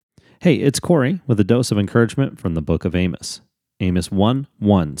Hey, it's Corey with a dose of encouragement from the book of Amos. Amos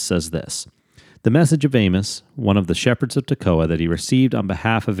 1:1 says this: "The message of Amos, one of the shepherds of Tekoa, that he received on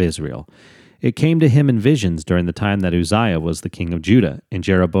behalf of Israel. It came to him in visions during the time that Uzziah was the king of Judah, and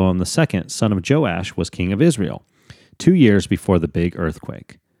Jeroboam the second, son of Joash, was king of Israel, 2 years before the big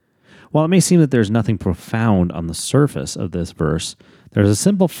earthquake." While it may seem that there's nothing profound on the surface of this verse, there's a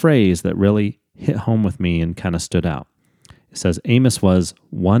simple phrase that really hit home with me and kind of stood out. It says Amos was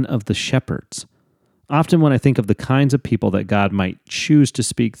one of the shepherds. Often when I think of the kinds of people that God might choose to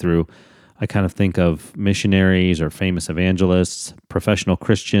speak through, I kind of think of missionaries or famous evangelists, professional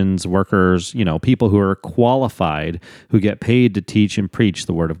Christians, workers, people who are qualified, who get paid to teach and preach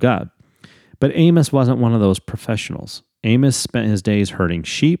the Word of God. But Amos wasn't one of those professionals. Amos spent his days herding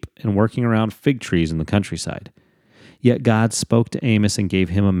sheep and working around fig trees in the countryside. Yet God spoke to Amos and gave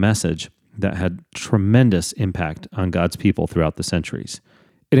him a message that had tremendous impact on God's people throughout the centuries.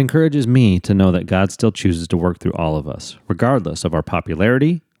 It encourages me to know that God still chooses to work through all of us, regardless of our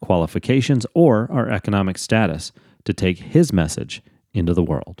popularity, qualifications, or our economic status, to take His message into the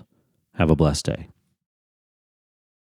world. Have a blessed day.